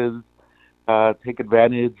successes, take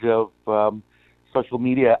advantage of social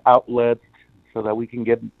media outlets so that we can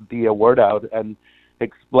get the word out and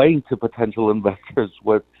explain to potential investors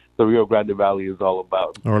what the Rio Grande Valley is all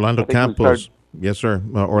about. Orlando Campos. Yes, sir.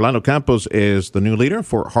 Orlando Campos is the new leader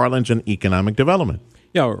for Harlingen Economic Development.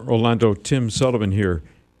 Yeah, Orlando, Tim Sullivan here.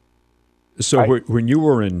 So when you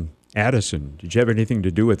were in Addison, did you have anything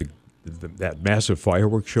to do with that massive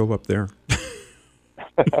fireworks show up there?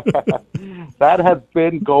 That has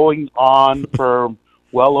been going on for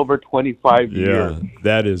well over 25 years. Yeah,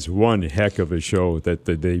 that is one heck of a show that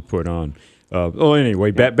they put on.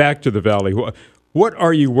 Anyway, back to the Valley. What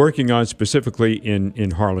are you working on specifically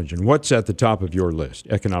in Harlingen? What's at the top of your list,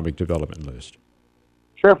 economic development list?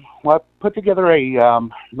 Sure. Well, I put together a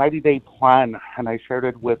 90-day plan, and I shared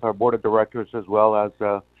it with our board of directors as well as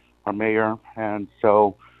our mayor. And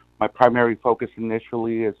so my primary focus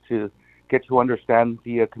initially is to get to understand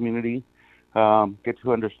the community, get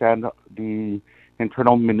to understand the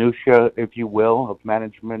internal minutia, if you will, of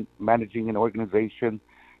managing an organization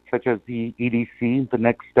such as the EDC. The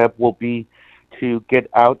next step will be to get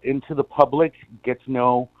out into the public, get to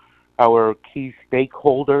know our key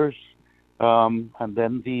stakeholders, and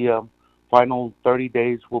then the final 30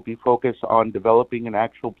 days will be focused on developing an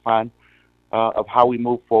actual plan of how we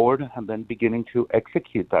move forward and then beginning to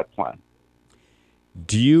execute that plan.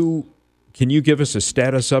 Can you give us a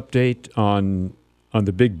status update on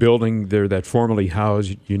the big building there that formerly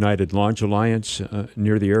housed United Launch Alliance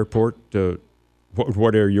near the airport?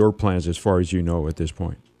 What are your plans as far as you know at this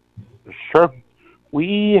point? Sure.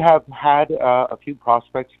 We have had a few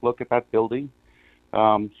prospects look at that building.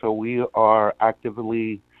 So we are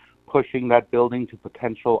actively pushing that building to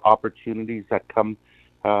potential opportunities that come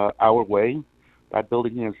our way. That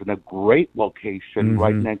building is in a great location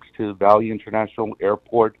right next to Valley International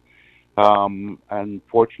Airport. And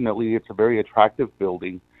fortunately, it's a very attractive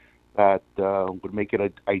building that would make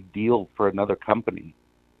it ideal for another company.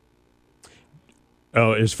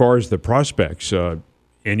 As far as the prospects,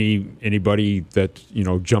 anybody that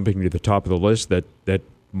jumping to the top of the list that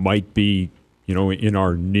might be in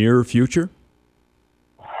our near future?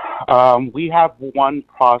 We have one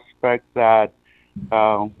prospect that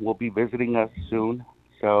will be visiting us soon.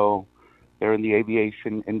 So they're in the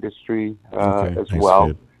aviation industry as well.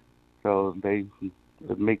 Fit. So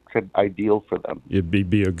it makes it ideal for them. It'd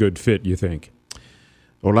be a good fit, you think?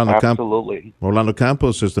 Absolutely. Orlando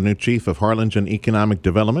Campos is the new chief of Harlingen Economic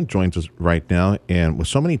Development, joins us right now. And with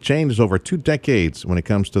so many changes over 2 decades when it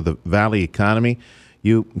comes to the Valley economy,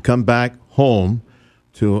 you come back home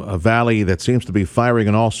to a Valley that seems to be firing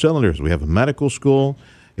on all cylinders. We have a medical school,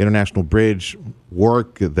 International Bridge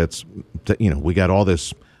work that's, we got all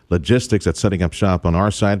this logistics that's setting up shop on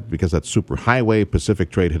our side because that's super highway,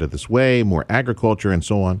 Pacific trade headed this way, more agriculture and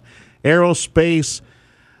so on. Aerospace,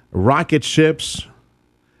 rocket ships,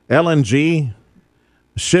 LNG,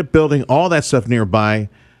 shipbuilding, all that stuff nearby.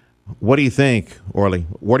 What do you think, Orly?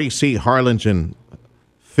 Where do you see Harlingen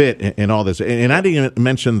fit in all this? And I didn't even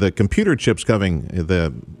mention the computer chips coming,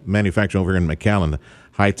 the manufacturing over in McAllen, the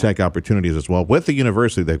high-tech opportunities as well. With the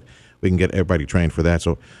university, that we can get everybody trained for that.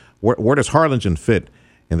 So where does Harlingen fit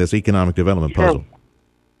in this economic development puzzle?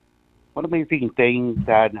 One amazing thing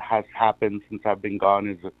that has happened since I've been gone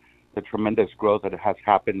is the tremendous growth that has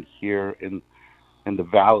happened here in the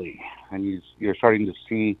Valley. And you're starting to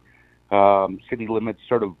see city limits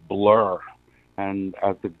sort of blur, and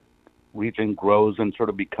as the region grows and sort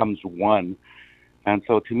of becomes one. And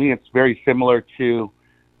so to me, it's very similar to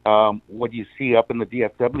what you see up in the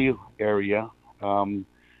DFW area. And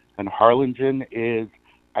Harlingen is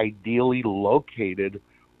ideally located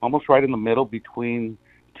almost right in the middle between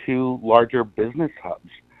 2 larger business hubs.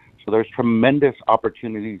 So there's tremendous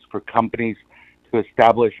opportunities for companies to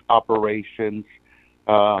establish operations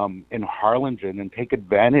in Harlingen and take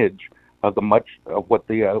advantage of what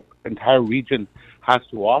the entire region has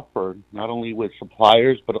to offer, not only with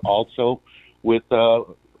suppliers but also with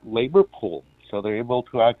labor pool. So they're able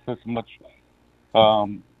to access a much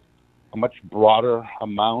broader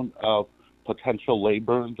amount of potential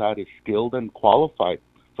labor that is skilled and qualified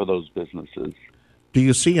for those businesses. Do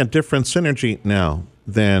you see a different synergy now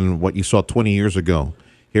than what you saw 20 years ago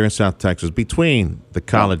here in South Texas between the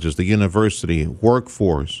colleges, the university,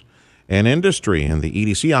 workforce, and industry, and the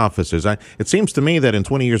EDC offices? It seems to me that in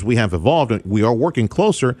 20 years we have evolved, and we are working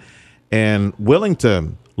closer and willing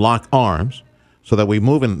to lock arms so that we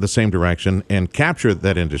move in the same direction and capture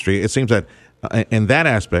that industry. It seems that in that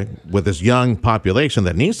aspect, with this young population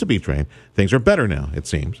that needs to be trained, things are better now, it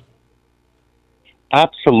seems.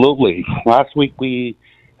 Absolutely. Last week we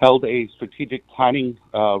held a strategic planning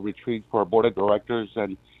retreat for our board of directors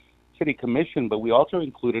and city commission, but we also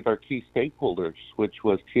included our key stakeholders, which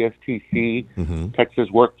was TSTC, Texas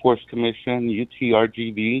Workforce Commission,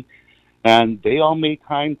 UTRGV, and they all made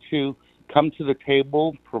time to come to the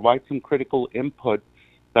table, provide some critical input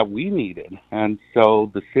that we needed. And so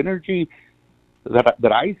the synergy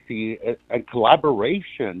that I see and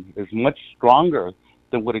collaboration is much stronger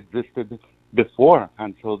than what existed before.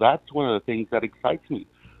 And so that's one of the things that excites me.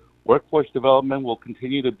 Workforce development will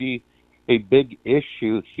continue to be a big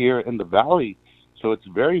issue here in the Valley. So it's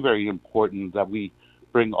very, very important that we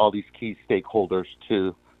bring all these key stakeholders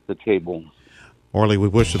to the table. Orly, we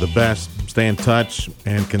wish you the best. Stay in touch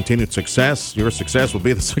and continued success. Your success will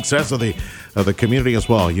be the success of the community as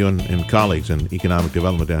well, you and colleagues in economic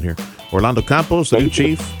development down here. Orlando Campos, the new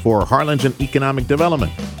chief for Harlingen Economic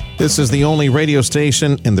Development. This is the only radio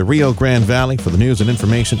station in the Rio Grande Valley for the news and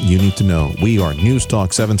information you need to know. We are News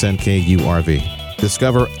Talk 710 KURV.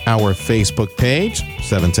 Discover our Facebook page,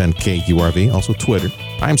 710 KURV, also Twitter.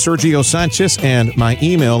 I'm Sergio Sanchez, and my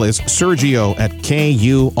email is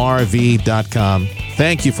sergio@kurv.com.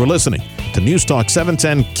 Thank you for listening to News Talk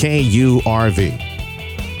 710 KURV.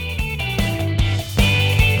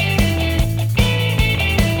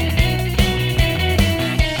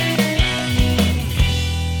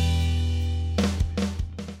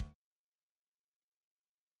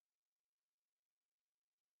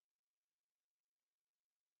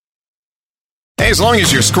 As long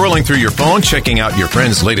as you're scrolling through your phone, checking out your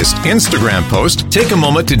friend's latest Instagram post, take a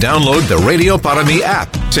moment to download the Radio Para Mi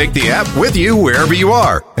app. Take the app with you wherever you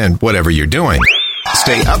are and whatever you're doing.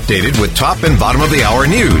 Stay updated with top and bottom of the hour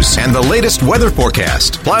news and the latest weather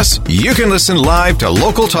forecast. Plus, you can listen live to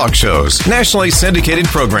local talk shows, nationally syndicated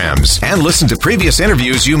programs, and listen to previous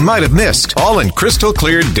interviews you might have missed, all in crystal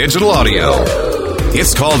clear digital audio.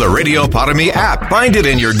 It's called the Radio Para Mi app. Find it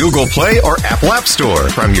in your Google Play or Apple App Store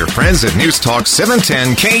from your friends at News Talk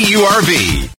 710 KURV.